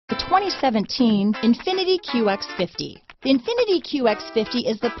2017 Infiniti QX50. The Infiniti QX50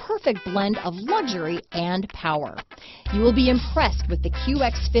 is the perfect blend of luxury and power. You will be impressed with the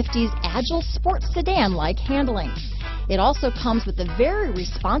QX50's agile sports sedan-like handling. It also comes with a very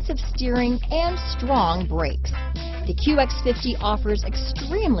responsive steering and strong brakes. The QX50 offers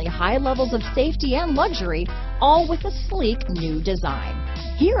extremely high levels of safety and luxury, all with a sleek new design.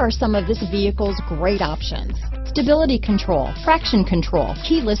 Here are some of this vehicle's great options: stability control, traction control,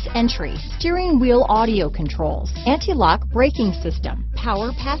 keyless entry, steering wheel audio controls, anti-lock braking system,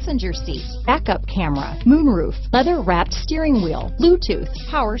 power passenger seat, backup camera, moonroof, leather-wrapped steering wheel, Bluetooth,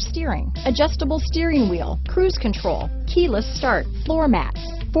 power steering, adjustable steering wheel, cruise control, keyless start, floor mats,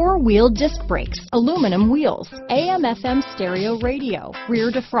 four-wheel disc brakes, aluminum wheels, AM/FM stereo radio,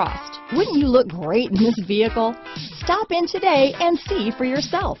 rear defrost. Wouldn't you look great in this vehicle? Stop in today and see for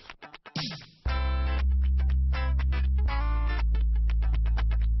yourself.